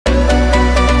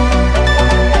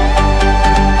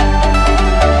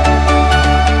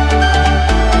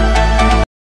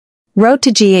Road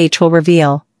to GH will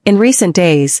reveal, in recent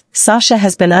days, Sasha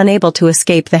has been unable to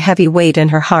escape the heavy weight in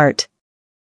her heart.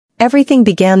 Everything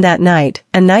began that night,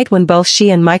 a night when both she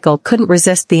and Micheal couldn't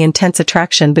resist the intense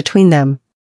attraction between them.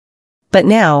 But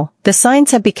now, the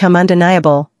signs have become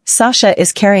undeniable. Sasha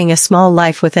is carrying a small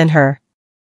life within her.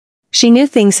 She knew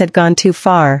things had gone too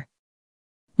far.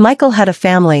 Micheal had a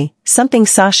family, something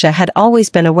Sasha had always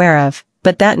been aware of,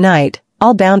 but that night,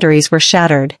 all boundaries were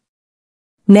shattered.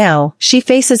 Now, she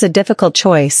faces a difficult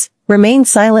choice: remain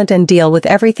silent and deal with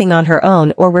everything on her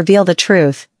own, or reveal the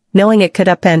truth, knowing it could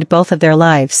upend both of their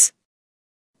lives.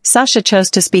 Sasha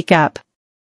chose to speak up.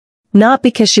 Not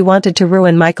because she wanted to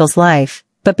ruin Michael's life,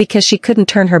 but because she couldn't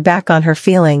turn her back on her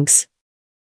feelings.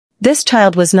 This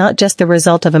child was not just the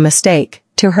result of a mistake.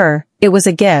 To her, it was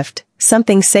a gift,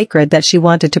 something sacred that she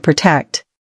wanted to protect.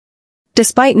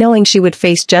 Despite knowing she would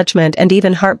face judgment and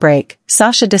even heartbreak,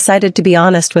 Sasha decided to be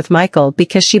honest with Micheal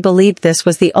because she believed this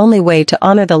was the only way to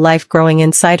honor the life growing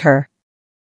inside her.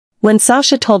 When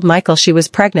Sasha told Micheal she was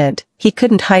pregnant, he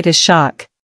couldn't hide his shock.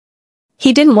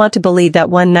 He didn't want to believe that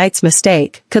one night's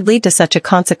mistake could lead to such a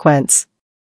consequence.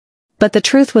 But the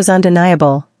truth was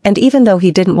undeniable, and even though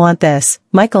he didn't want this,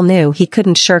 Micheal knew he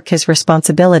couldn't shirk his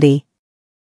responsibility.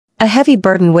 A heavy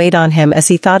burden weighed on him as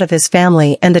he thought of his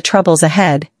family and the troubles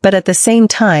ahead, but at the same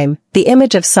time, the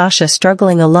image of Sasha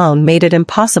struggling alone made it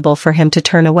impossible for him to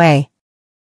turn away.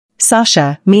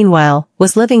 Sasha, meanwhile,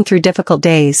 was living through difficult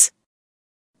days.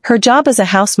 Her job as a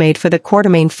housemaid for the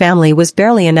Quartermain family was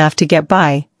barely enough to get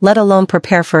by, let alone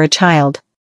prepare for a child.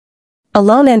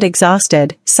 Alone and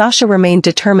exhausted, Sasha remained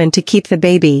determined to keep the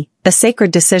baby, a sacred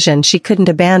decision she couldn't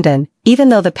abandon, even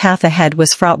though the path ahead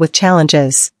was fraught with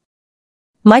challenges.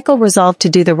 Micheal resolved to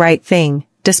do the right thing,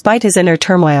 despite his inner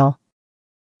turmoil.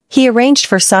 He arranged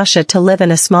for Sasha to live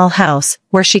in a small house,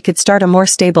 where she could start a more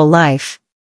stable life.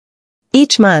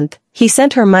 Each month, he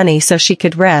sent her money so she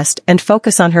could rest and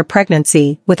focus on her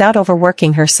pregnancy without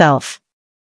overworking herself.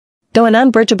 Though an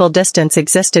unbridgeable distance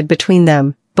existed between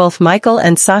them, both Micheal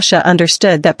and Sasha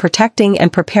understood that protecting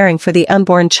and preparing for the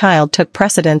unborn child took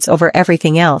precedence over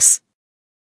everything else.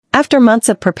 After months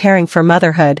of preparing for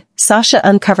motherhood, Sasha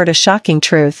uncovered a shocking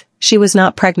truth: she was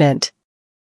not pregnant.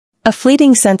 A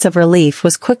fleeting sense of relief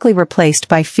was quickly replaced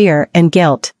by fear and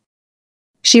guilt.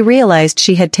 She realized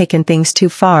she had taken things too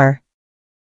far.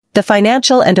 The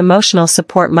financial and emotional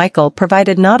support Micheal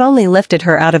provided not only lifted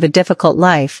her out of a difficult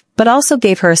life, but also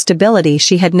gave her a stability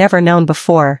she had never known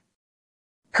before.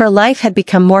 Her life had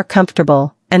become more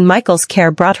comfortable, and Michael's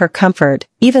care brought her comfort,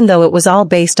 even though it was all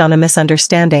based on a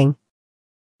misunderstanding.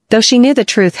 Though she knew the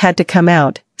truth had to come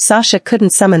out, Sasha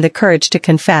couldn't summon the courage to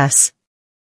confess.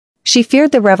 She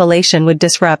feared the revelation would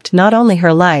disrupt not only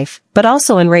her life, but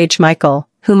also enrage Micheal,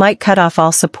 who might cut off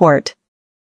all support.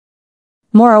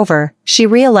 Moreover, she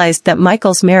realized that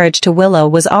Michael's marriage to Willow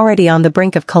was already on the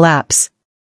brink of collapse.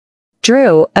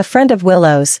 Drew, a friend of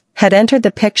Willow's, had entered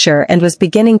the picture and was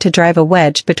beginning to drive a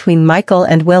wedge between Micheal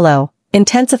and Willow,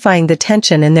 intensifying the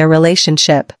tension in their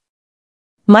relationship.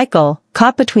 Micheal,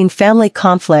 caught between family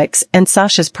conflicts and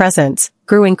Sasha's presence,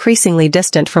 grew increasingly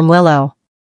distant from Willow.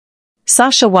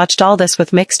 Sasha watched all this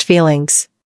with mixed feelings.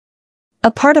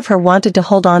 A part of her wanted to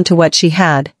hold on to what she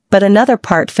had, but another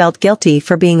part felt guilty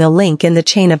for being a link in the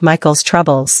chain of Michael's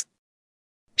troubles.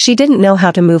 She didn't know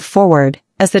how to move forward,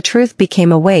 as the truth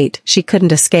became a weight she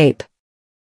couldn't escape.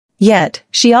 Yet,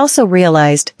 she also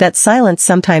realized that silence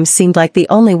sometimes seemed like the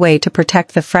only way to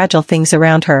protect the fragile things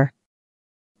around her.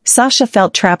 Sasha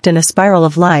felt trapped in a spiral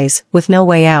of lies, with no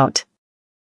way out.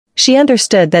 She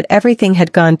understood that everything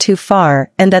had gone too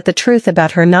far and that the truth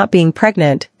about her not being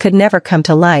pregnant could never come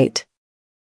to light.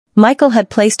 Micheal had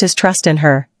placed his trust in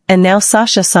her, and now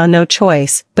Sasha saw no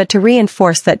choice but to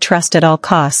reinforce that trust at all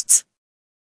costs.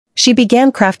 She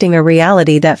began crafting a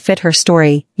reality that fit her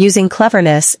story, using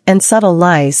cleverness and subtle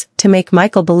lies to make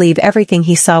Micheal believe everything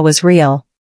he saw was real.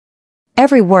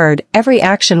 Every word, every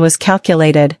action was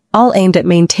calculated, all aimed at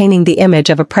maintaining the image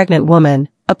of a pregnant woman,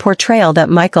 a portrayal that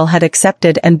Micheal had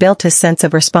accepted and built his sense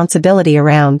of responsibility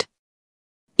around.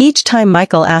 Each time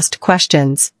Micheal asked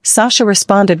questions, Sasha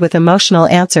responded with emotional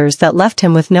answers that left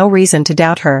him with no reason to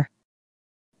doubt her.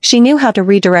 She knew how to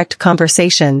redirect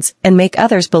conversations and make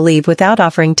others believe without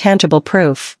offering tangible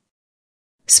proof.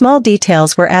 Small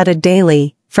details were added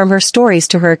daily, from her stories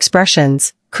to her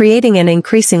expressions, creating an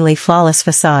increasingly flawless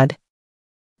facade.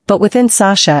 But within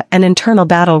Sasha, an internal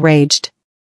battle raged.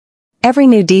 Every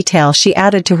new detail she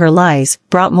added to her lies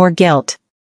brought more guilt.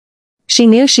 She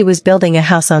knew she was building a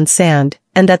house on sand,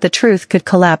 and that the truth could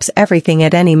collapse everything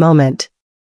at any moment.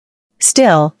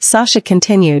 Still, Sasha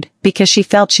continued, because she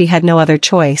felt she had no other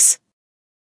choice.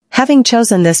 Having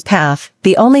chosen this path,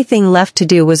 the only thing left to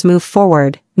do was move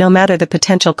forward, no matter the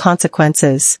potential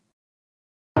consequences.